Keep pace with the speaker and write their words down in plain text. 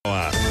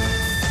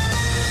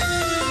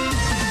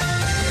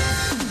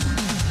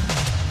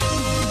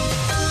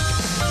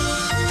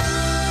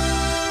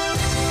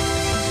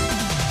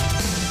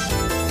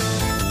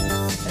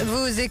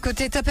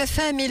écoutez Top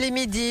FM, il est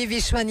midi,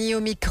 Vishwani au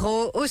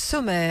micro, au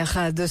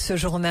sommaire de ce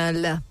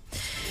journal.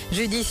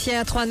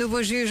 Judiciaire, 3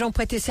 nouveaux juges ont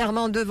prêté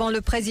serment devant le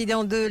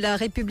président de la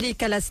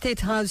République à la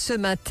State House ce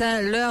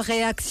matin. Leur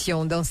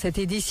réaction dans cette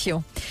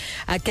édition.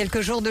 À quelques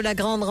jours de la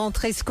grande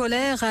rentrée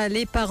scolaire,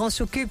 les parents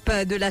s'occupent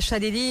de l'achat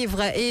des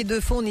livres et de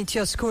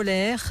fournitures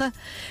scolaires.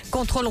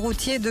 Contrôle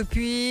routier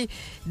depuis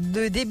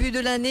le début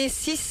de l'année,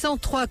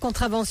 603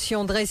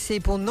 contraventions dressées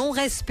pour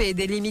non-respect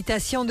des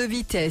limitations de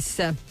vitesse.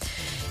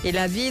 Et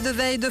l'avis de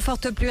veille de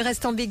fortes pluies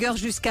reste en vigueur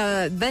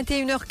jusqu'à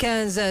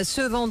 21h15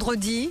 ce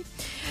vendredi.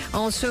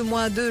 En ce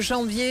mois de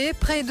janvier,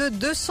 près de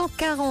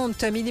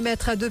 240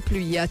 mm de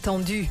pluie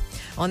attendus.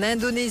 En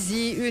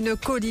Indonésie, une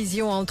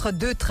collision entre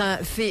 2 trains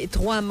fait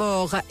 3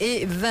 morts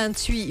et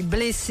 28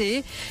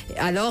 blessés.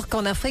 Alors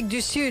qu'en Afrique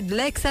du Sud,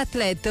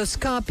 l'ex-athlète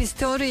Oscar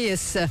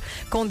Pistorius,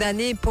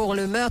 condamné pour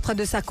le meurtre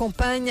de sa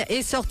compagne,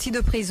 est sorti de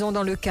prison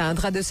dans le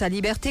cadre de sa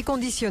liberté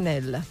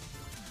conditionnelle.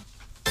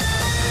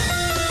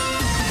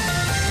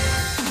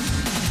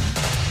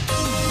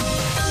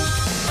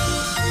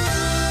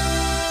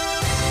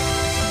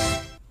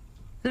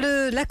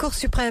 La Cour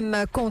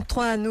suprême compte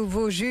 3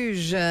 nouveaux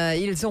juges.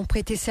 Ils ont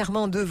prêté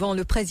serment devant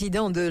le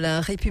président de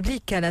la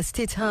République à la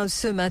State House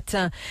ce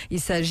matin.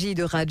 Il s'agit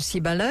de Raj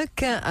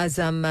Sibalok,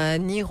 Azam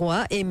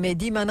Nirwa et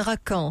Mehdi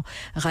Manrakan.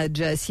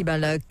 Raj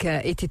Sibalok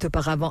était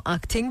auparavant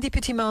Acting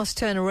Deputy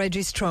Master and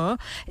Registrar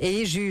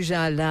et juge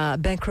à la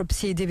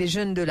Bankruptcy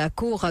Division de la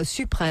Cour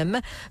suprême.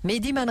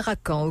 Mehdi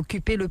Manrakan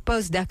occupait le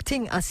poste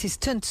d'Acting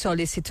Assistant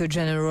Solicitor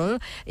General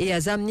et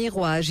Azam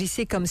Nirwa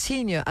agissait comme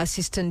Senior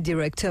Assistant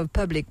Director of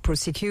Public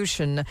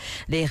Prosecution.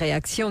 Les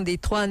réactions des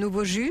 3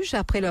 nouveaux juges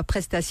après leur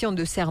prestation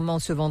de serment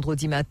ce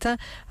vendredi matin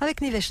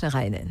avec Nivesh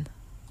Narayanan.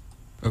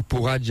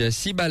 Pour Raj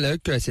Sibalok,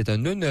 c'est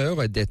un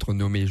honneur d'être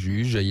nommé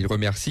juge. Il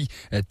remercie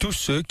tous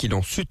ceux qui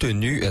l'ont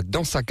soutenu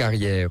dans sa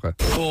carrière.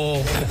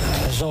 Donc,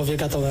 janvier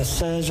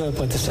 96, j'ai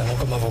prêté serment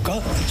comme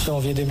avocat.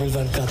 Janvier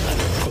 2024,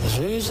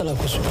 comme juge à la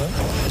Cour suprême.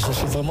 Je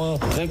suis vraiment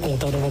très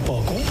content de mon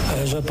parcours.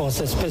 Je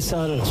pensais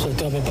spécial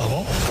surtout à mes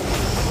parents,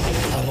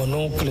 à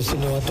mon oncle, le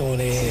seigneur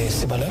attorney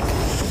Sibalok,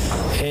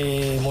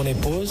 et mon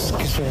épouse,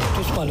 qui sont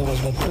tous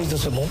malheureusement plus de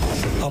ce monde.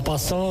 En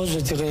passant, je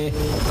dirais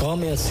grand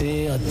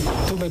merci à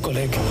tous mes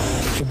collègues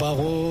du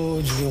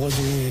barreau, du bureau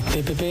du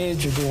PPP,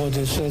 du bureau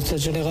de société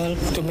générale,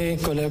 tous mes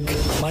collègues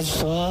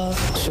magistrats,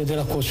 ceux de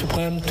la Cour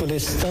suprême, tous les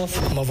staffs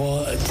qui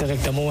m'ont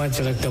directement ou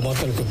indirectement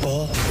quelque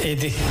part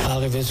aidé à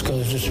arriver à ce que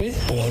je suis.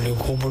 Bon, le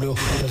gros boulot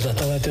nous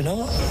attend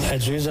maintenant.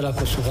 Être juge de la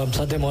Cour suprême,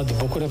 ça demande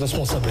beaucoup de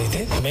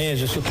responsabilités, mais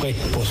je suis prêt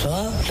pour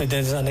ça. Les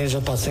dernières années, j'ai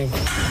passé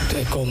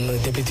comme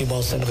député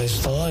master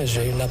registrar et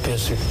j'ai eu un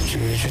aperçu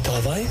du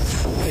travail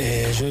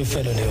et je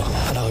fais l'honneur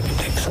à la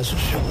République, ça c'est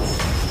sûr.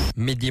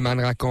 Mehdi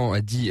Manrakan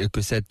a dit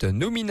que cette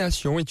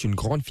nomination est une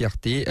grande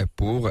fierté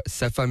pour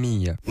sa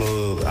famille.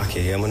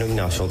 Accueillir mon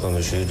nomination comme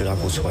juge de la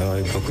Cour suprême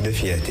avec beaucoup de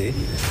fierté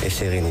et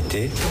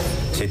sérénité.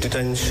 C'est tout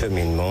un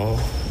cheminement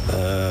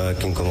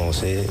qui a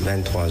commencé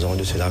 23 ans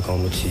de cela quand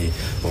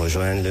je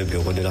rejoins le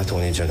bureau de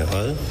l'Attorney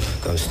General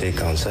comme State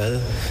Counsel.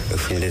 Au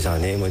fil des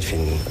années, moi, je suis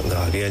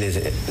gravé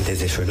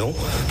les échelons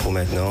pour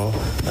maintenant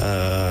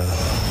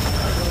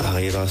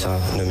arriver à sa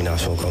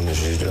nomination comme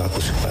juge de la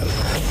Cour suprême.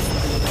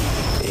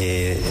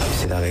 Et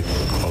c'est avec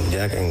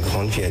une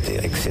grande fierté,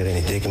 avec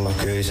sérénité qu'il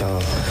m'accueille sa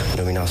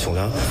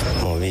nomination-là.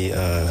 J'ai envie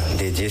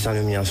dédier sa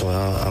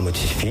nomination-là à mon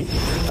petit-fils,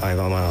 à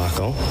Eva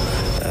Manrakan,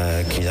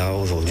 qu'il a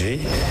aujourd'hui.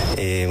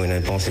 Et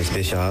une pensée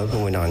spéciale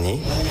pour mon ami,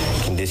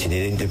 qui me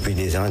décidait depuis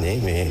des années,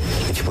 mais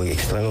je suis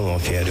extrêmement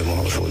fier de moi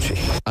aujourd'hui.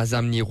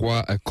 Azam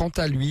Nirwa, quant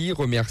à lui,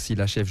 remercie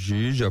la chef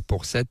juge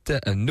pour cette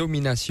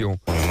nomination.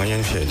 Moi, il y a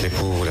une fierté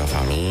pour la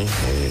famille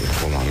et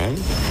pour moi-même.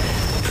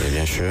 Et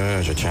bien sûr,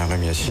 je tiens à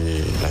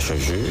remercier la chef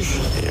juge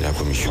et la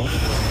commission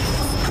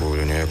pour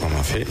l'honneur qu'on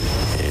m'a fait.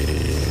 Et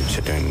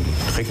c'est une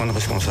très grande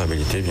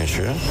responsabilité, bien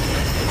sûr,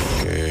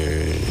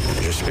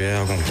 que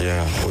j'espère accomplir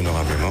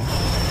honorablement,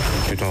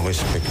 tout en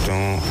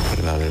respectant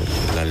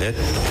la lettre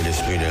et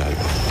l'esprit de la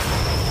loi.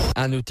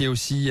 À noter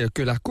aussi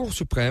que la Cour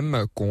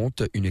suprême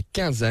compte une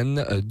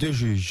quinzaine de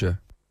juges.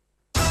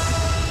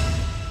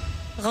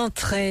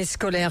 Rentrée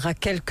scolaire à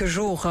quelques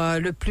jours,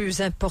 le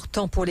plus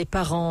important pour les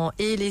parents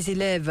et les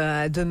élèves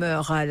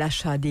demeure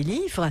l'achat des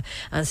livres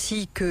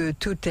ainsi que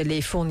toutes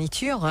les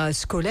fournitures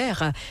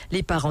scolaires.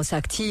 Les parents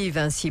s'activent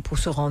ainsi pour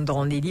se rendre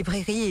dans les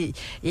librairies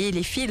et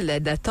les files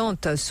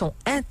d'attente sont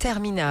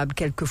interminables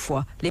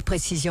quelquefois. Les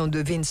précisions de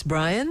Vince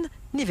Bryan,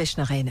 Nivesh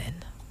Narayanan.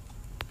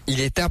 Il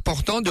est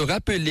important de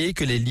rappeler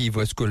que les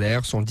livres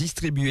scolaires sont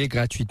distribués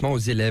gratuitement aux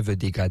élèves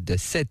des grades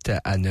 7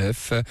 à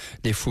 9.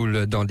 Les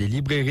foules dans les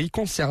librairies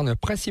concernent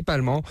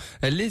principalement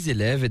les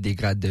élèves des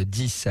grades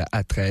 10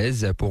 à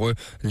 13. Pour eux,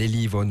 les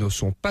livres ne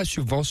sont pas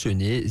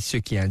subventionnés, ce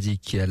qui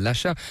indique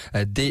l'achat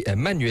des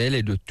manuels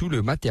et de tout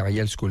le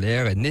matériel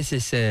scolaire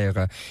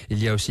nécessaire.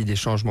 Il y a aussi des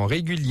changements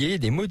réguliers,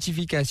 des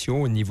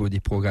modifications au niveau des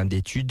programmes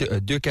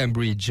d'études de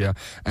Cambridge.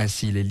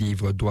 Ainsi, les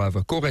livres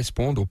doivent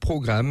correspondre au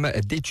programme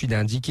d'études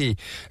indiqué.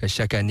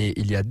 Chaque année,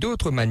 il y a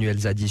d'autres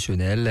manuels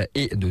additionnels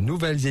et de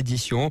nouvelles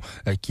éditions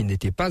qui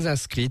n'étaient pas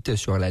inscrites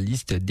sur la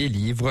liste des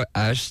livres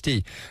à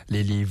acheter.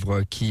 Les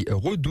livres qui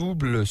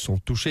redoublent sont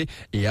touchés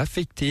et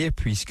affectés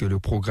puisque le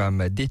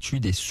programme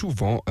d'études est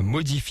souvent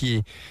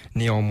modifié.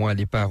 Néanmoins,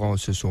 les parents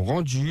se sont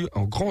rendus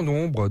en grand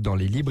nombre dans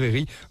les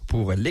librairies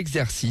pour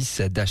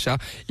l'exercice d'achat.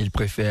 Ils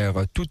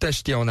préfèrent tout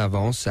acheter en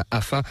avance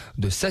afin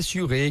de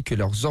s'assurer que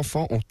leurs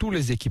enfants ont tous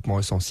les équipements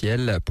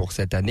essentiels pour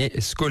cette année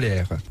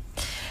scolaire.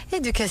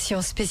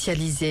 Éducation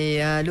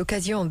spécialisée. À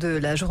l'occasion de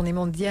la journée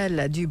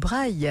mondiale du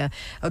braille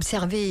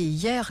observée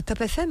hier, Top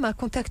FM a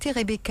contacté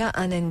Rebecca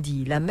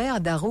Anendi, la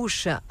mère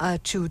d'Arouche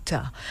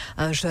Achuta,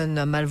 un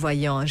jeune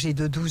malvoyant âgé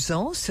de 12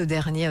 ans. Ce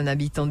dernier, un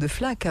habitant de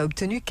Flac, a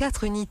obtenu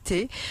 4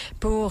 unités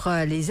pour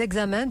les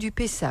examens du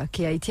PESA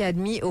qui a été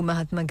admis au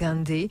Mahatma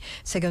Gandhi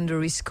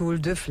Secondary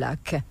School de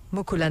Flac.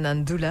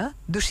 Mokulanandula,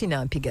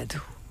 Dushina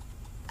Pigadou.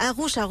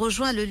 Arouche a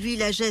rejoint le Louis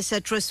Lagesse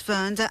Trust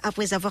Fund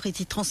après avoir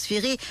été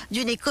transféré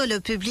d'une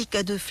école publique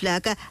de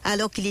Flac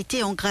alors qu'il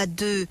était en grade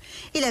 2.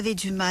 Il avait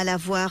du mal à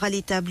voir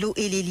les tableaux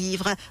et les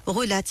livres,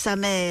 relate sa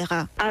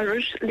mère.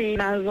 Arouche, les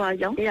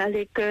malvoyants, il y a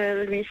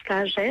l'école Louis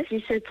Lagesse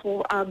qui se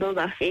trouve à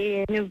Boba.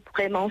 Et nous sommes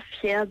vraiment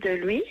fiers de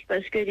lui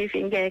parce que les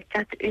filles ont 4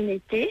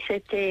 unités.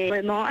 C'était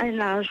vraiment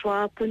une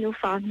joie pour nos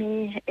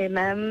familles et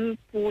même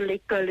pour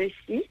l'école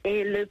aussi.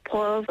 Et le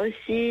prof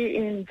aussi,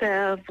 il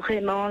fait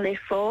vraiment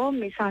l'effort,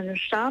 mais ça nous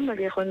charme.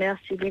 Je les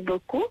remercie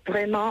beaucoup.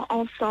 Vraiment,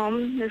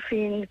 ensemble, nous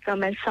faisons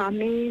comme une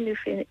famille, nous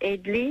faisons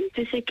aider.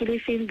 Tout ce que les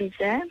filles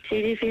disaient,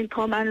 c'est les filles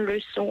prennent une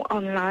leçon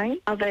online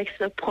avec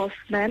ce prof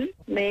même.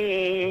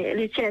 Mais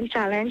il y a un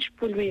challenge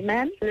pour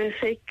lui-même. Le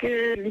fait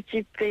que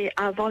l'équipe,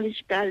 avant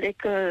l'équipe à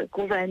l'école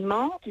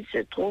gouvernement, qui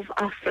se trouve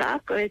à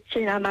Flac,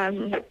 il y a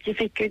une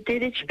difficulté.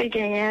 L'équipe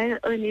gagner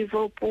au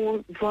niveau pour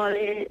voir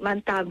les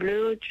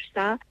tableaux, tout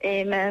ça,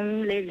 et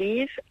même les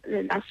livres.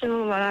 À ce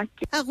moment-là,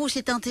 Arouche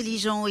est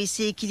intelligent et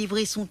sait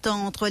équilibrer son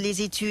temps entre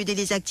les études et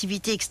les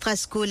activités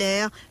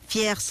extrascolaires.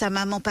 Fière, sa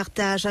maman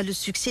partage le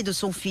succès de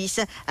son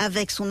fils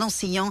avec son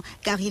enseignant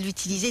car il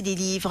utilisait des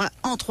livres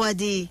en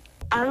 3D.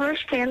 Alors,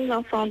 je tiens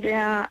l'enfant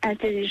bien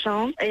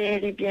intelligent et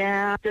elle est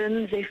bien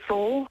donne des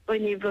efforts au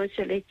niveau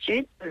de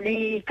l'étude.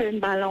 Il peut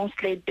balance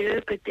les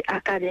deux, côté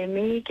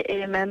académique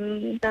et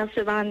même dans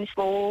ce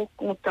niveau,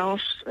 content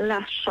la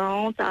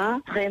chance.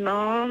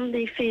 Vraiment,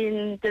 les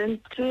filles donnent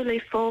tout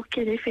l'effort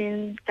que les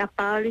filles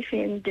capables, les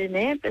filles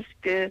donner parce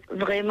que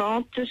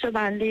vraiment, tout ce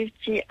livre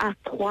qui est à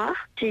 3,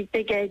 qui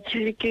a des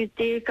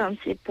difficultés comme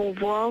c'est pour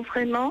voir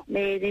vraiment,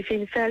 mais les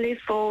filles font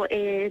l'effort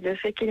et le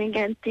fait qu'il y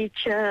ait un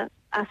teacher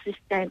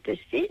assistante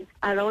aussi.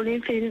 Alors,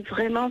 les filles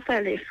vraiment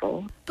fait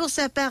l'effort. Pour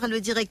sa part,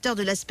 le directeur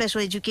de la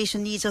Special Education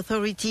Needs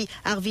Authority,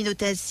 Arvind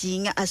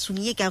Singh, a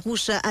souligné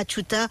qu'Arouche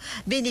Achuta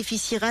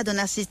bénéficiera d'un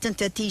assistant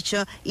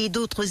teacher et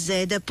d'autres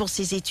aides pour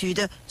ses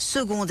études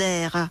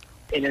secondaires.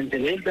 Et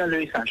l'intellect dans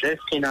le sagesse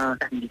qui a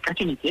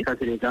 4 unités, quand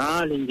il est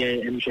dans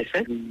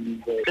l'MG7,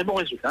 très bon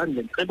résultat,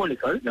 une très bonne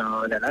école.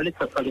 Dans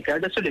l'école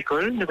de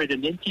l'école, nous devons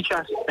donner une teacher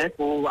assistant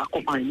pour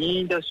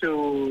accompagner de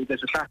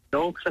ce cas.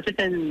 Donc, ça c'est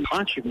un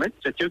grand achievement,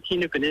 surtout qui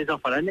ne connaît les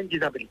enfants là, une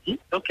disabilité.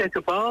 Donc, quelque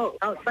part,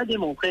 ça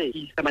démontre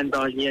qu'il s'est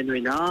dans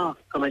l'INUNA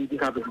comme une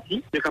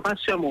disabilité, de capable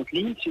de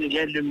surmonter s'il y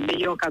a le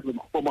meilleur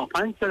encadrement. Pour mon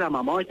frère, que la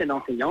maman est un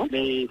enseignant,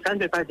 mais ça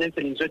ne veut pas dire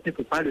que les autres ne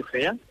peuvent pas le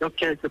faire. Donc,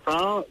 quelque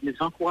part, les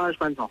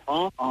encouragements des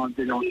enfants en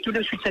donnant tout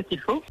le succès qu'il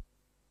faut.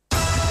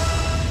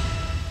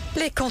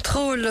 Les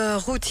contrôles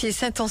routiers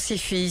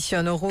s'intensifient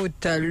sur nos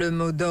routes. Le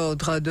mot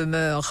d'ordre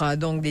demeure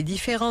donc des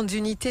différentes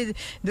unités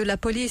de la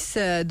police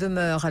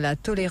demeure la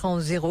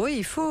tolérance zéro. Et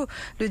il faut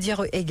le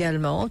dire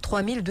également,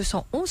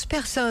 3211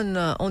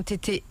 personnes ont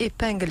été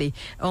épinglées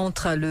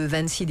entre le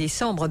 26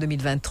 décembre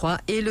 2023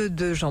 et le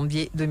 2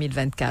 janvier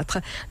 2024.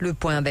 Le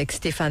point avec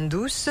Stéphane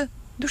Douce,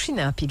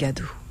 Douchina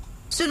Pigadou.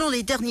 Selon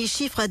les derniers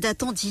chiffres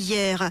datant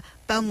d'hier,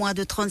 pas moins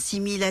de 36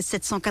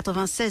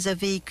 796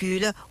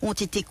 véhicules ont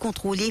été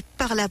contrôlés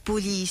par la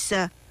police.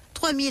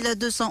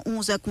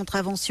 3211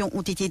 contraventions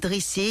ont été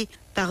dressées.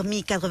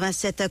 Parmi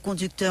 87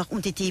 conducteurs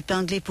ont été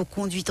épinglés pour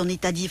conduite en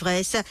état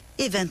d'ivresse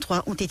et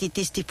 23 ont été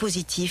testés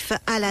positifs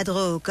à la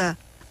drogue.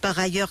 Par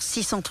ailleurs,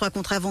 603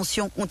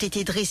 contraventions ont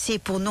été dressées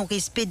pour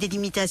non-respect des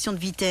limitations de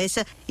vitesse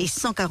et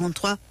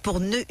 143 pour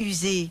nœuds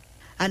usés.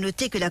 À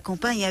noter que la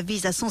campagne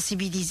vise à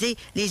sensibiliser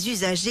les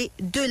usagers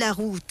de la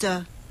route.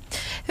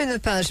 Une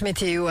page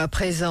météo à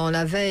présent,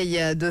 la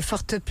veille de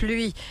fortes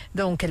pluies.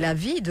 Donc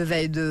l'avis de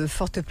veille de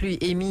fortes pluies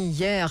émis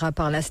hier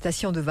par la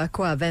station de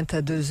Vacois à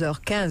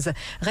 22h15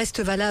 reste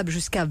valable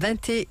jusqu'à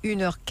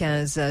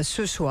 21h15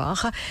 ce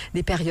soir.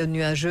 Des périodes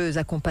nuageuses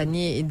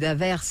accompagnées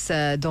d'averses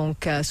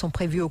donc sont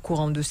prévues au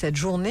courant de cette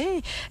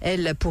journée.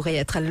 Elles pourraient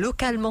être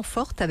localement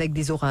fortes avec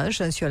des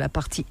orages sur la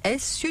partie est,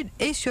 sud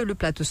et sur le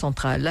plateau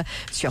central,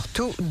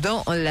 surtout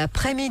dans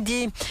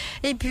l'après-midi.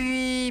 Et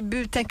puis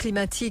bulletin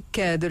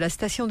climatique de la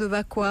station de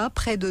Vacois quoi,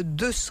 près de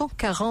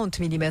 240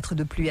 mm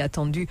de pluie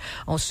attendue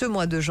en ce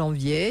mois de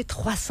janvier,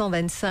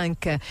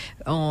 325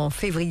 en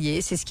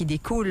février. C'est ce qui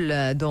découle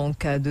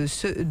donc de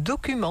ce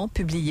document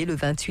publié le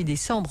 28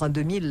 décembre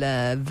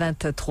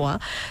 2023.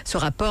 Ce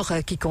rapport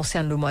qui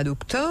concerne le mois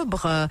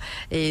d'octobre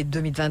et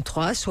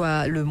 2023,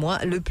 soit le mois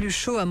le plus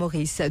chaud à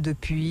Maurice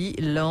depuis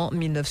l'an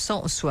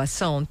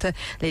 1960.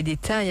 Les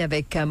détails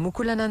avec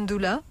Mukula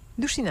Nandula,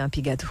 Dushina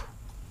Pigadou.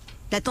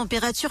 La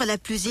température la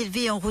plus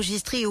élevée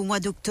enregistrée au mois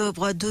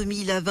d'octobre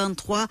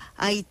 2023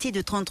 a été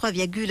de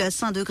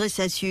 33,5 degrés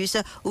Celsius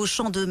au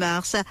Champ de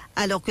Mars,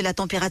 alors que la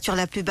température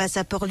la plus basse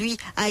à Port-Louis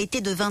a été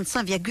de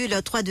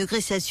 25,3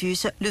 degrés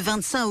Celsius le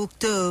 25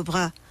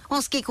 octobre. En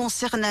ce qui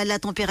concerne la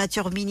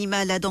température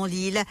minimale dans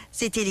l'île,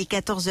 c'était les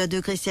 14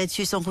 degrés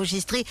Celsius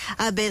enregistrés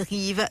à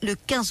Belle-Rive le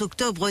 15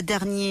 octobre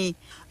dernier.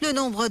 Le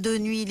nombre de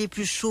nuits les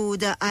plus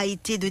chaudes a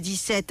été de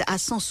 17 à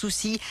Sans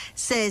Souci,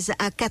 16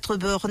 à 4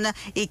 bornes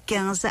et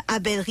 15 à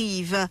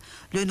Belle-Rive.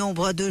 Le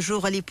nombre de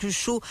jours les plus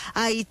chauds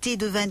a été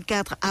de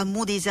 24 à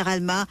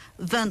Mont-Désert-Alma,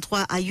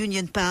 23 à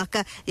Union Park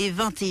et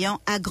 21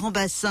 à Grand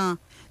Bassin.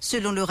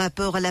 Selon le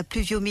rapport, la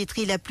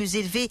pluviométrie la plus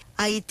élevée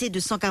a été de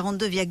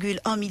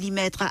 142,1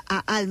 mm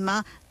à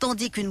Alma,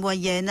 tandis qu'une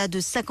moyenne de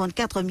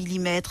 54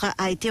 mm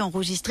a été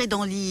enregistrée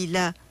dans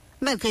l'île.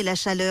 Malgré la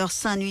chaleur,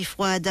 5 nuits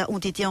froides ont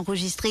été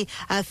enregistrées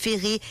à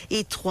Ferré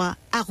et 3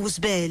 à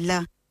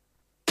Roosevelt.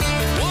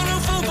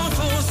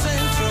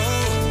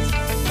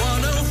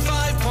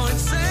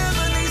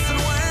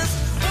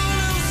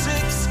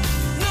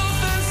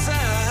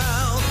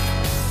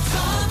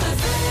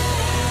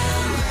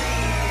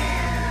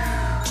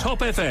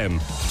 Top FM,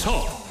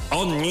 top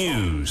on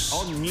news.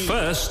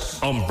 First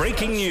on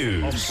breaking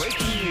news. Top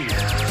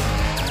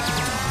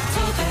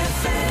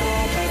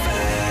FM,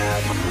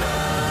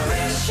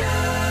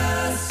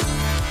 Mauritius.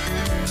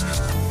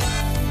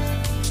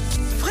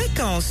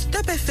 Fréquence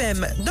Top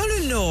FM dans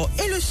le nord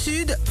et le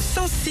sud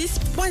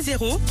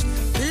 106.0,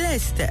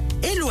 l'est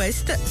et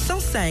l'ouest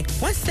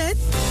 105.7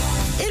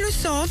 et le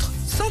centre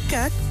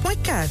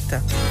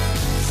 104.4.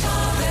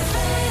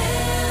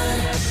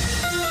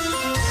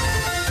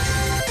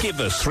 Give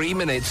us 3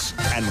 minutes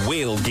and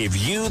we'll give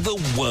you the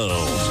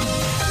world.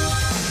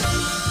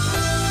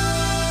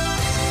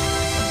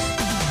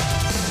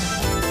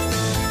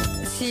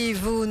 Si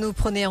vous nous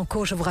prenez en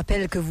cours, je vous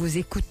rappelle que vous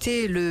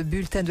écoutez le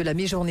bulletin de la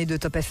mi-journée de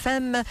Top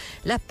FM.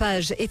 La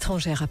page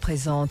étrangère à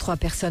présent. 3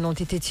 personnes ont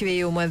été tuées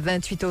et au moins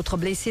 28 autres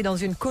blessées dans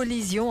une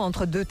collision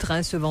entre 2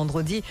 trains ce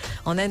vendredi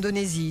en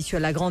Indonésie, sur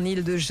la grande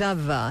île de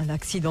Java.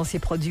 L'accident s'est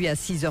produit à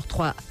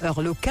 6h03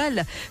 heure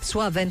locale,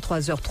 soit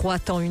 23h03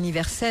 temps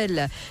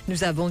universel.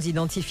 Nous avons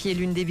identifié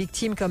l'une des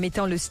victimes comme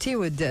étant le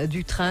steward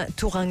du train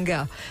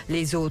Turanga.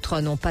 Les autres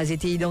n'ont pas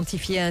été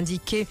identifiés, a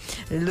indiqué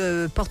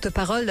le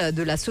porte-parole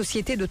de la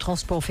société de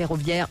transport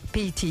ferroviaire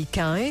PT.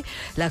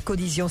 La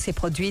collision s'est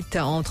produite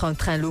entre un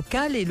train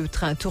local et le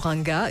train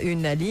Turanga,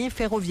 une ligne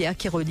ferroviaire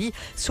qui relie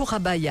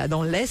Surabaya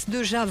dans l'est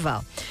de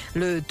Java.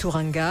 Le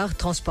Turanga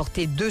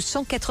transportait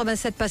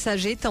 287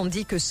 passagers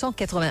tandis que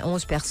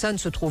 191 personnes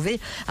se trouvaient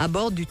à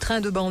bord du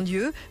train de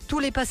banlieue. Tous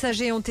les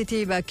passagers ont été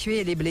évacués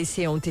et les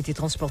blessés ont été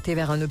transportés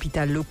vers un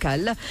hôpital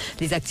local.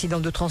 Les accidents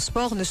de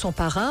transport ne sont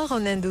pas rares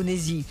en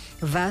Indonésie.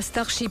 Vaste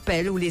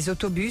archipel où les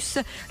autobus,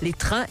 les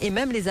trains et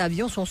même les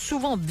avions sont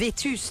souvent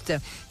vétustes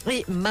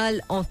et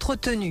mal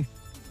entretenus.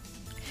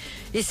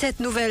 Et cette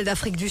nouvelle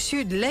d'Afrique du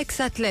Sud,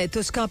 l'ex-athlète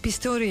Oscar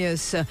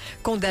Pistorius,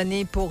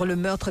 condamné pour le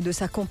meurtre de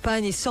sa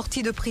compagne, est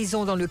sorti de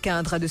prison dans le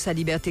cadre de sa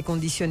liberté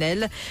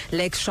conditionnelle.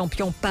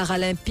 L'ex-champion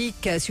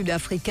paralympique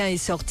sud-africain est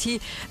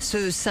sorti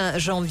ce 5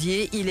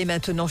 janvier. Il est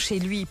maintenant chez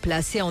lui,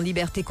 placé en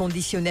liberté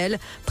conditionnelle,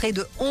 près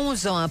de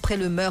 11 ans après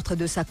le meurtre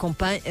de sa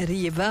compagne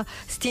Rieva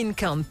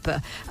Steenkamp,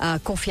 a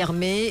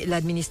confirmé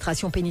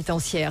l'administration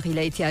pénitentiaire. Il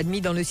a été admis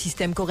dans le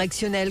système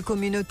correctionnel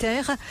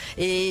communautaire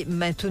et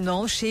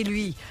maintenant chez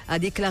lui, a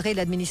déclaré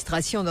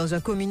l'administration dans un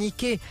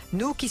communiqué.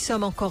 Nous qui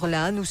sommes encore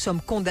là, nous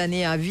sommes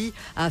condamnés à vie,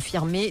 a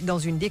affirmé dans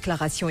une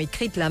déclaration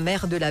écrite la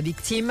mère de la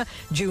victime,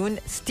 June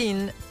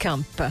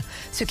Steenkamp.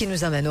 Ce qui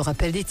nous amène au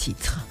rappel des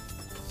titres.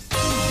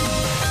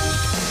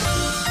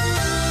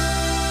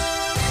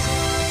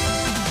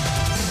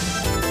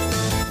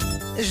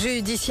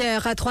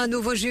 Judiciaire, 3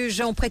 nouveaux juges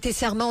ont prêté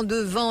serment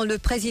devant le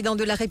président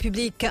de la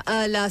République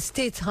à la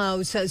State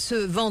House ce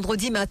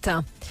vendredi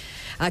matin.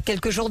 À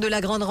quelques jours de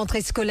la grande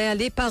rentrée scolaire,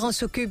 les parents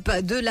s'occupent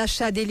de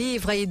l'achat des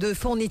livres et de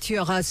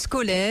fournitures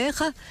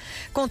scolaires.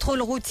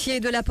 Contrôle routier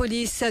de la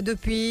police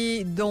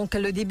depuis donc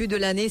le début de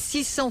l'année.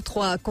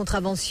 603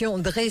 contraventions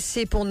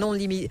dressées pour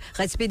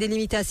non-respect des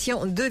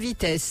limitations de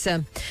vitesse.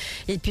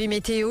 Et puis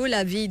météo,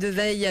 l'avis de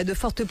veille de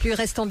fortes pluies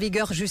reste en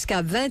vigueur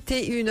jusqu'à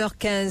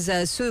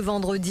 21h15 ce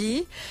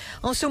vendredi.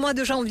 En ce mois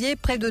de janvier,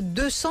 près de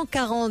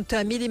 240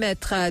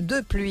 mm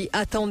de pluie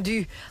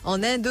attendue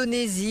en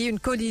Indonésie. Une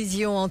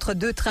collision entre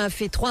 2 trains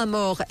fait 3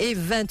 morts et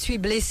 28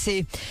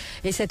 blessés.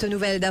 Et cette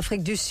nouvelle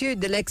d'Afrique du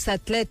Sud,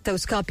 l'ex-athlète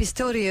Oscar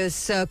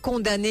Pistorius,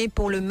 condamné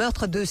pour le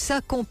meurtre de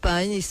sa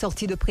compagne, est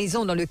sorti de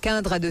prison dans le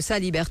cadre de sa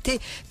liberté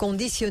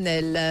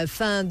conditionnelle.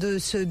 Fin de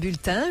ce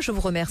bulletin. Je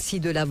vous remercie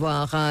de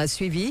l'avoir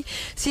suivi.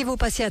 Si vous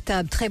passez à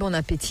table, très bon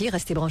appétit.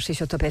 Restez branchés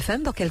sur Top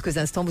FM. Dans quelques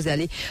instants, vous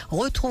allez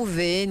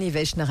retrouver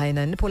Nivesh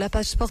Narayanan pour la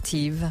page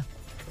sportive.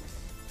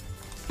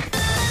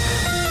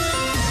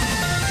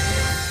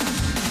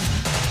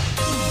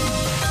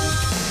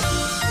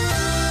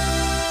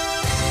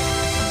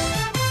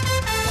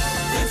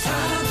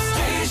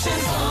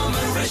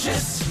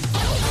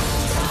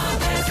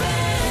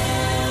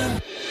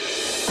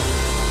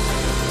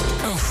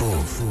 Info,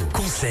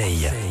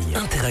 conseils,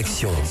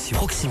 interaction,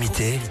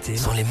 proximité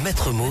sont les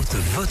maîtres mots de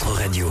votre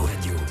radio.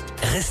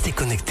 Restez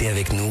connectés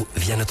avec nous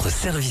via notre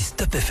service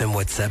Top FM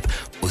WhatsApp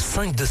au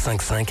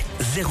 5255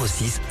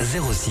 06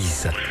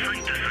 06.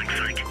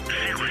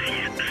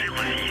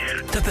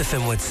 Top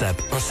FM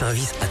WhatsApp, un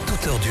service à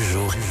toute heure du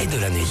jour et de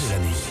la nuit.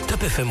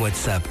 Top FM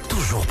WhatsApp,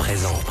 toujours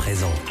présent.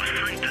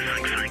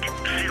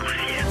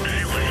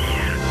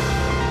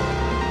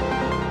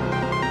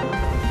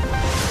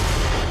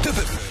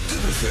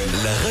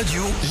 La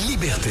radio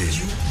Liberté.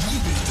 104.4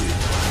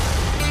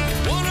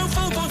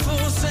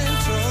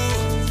 Central,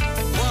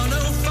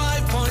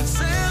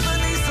 105.7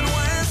 East and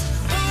West,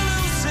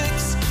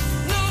 106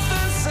 North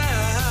and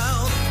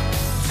South.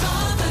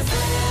 Top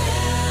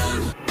FM.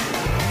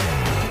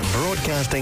 Broadcasting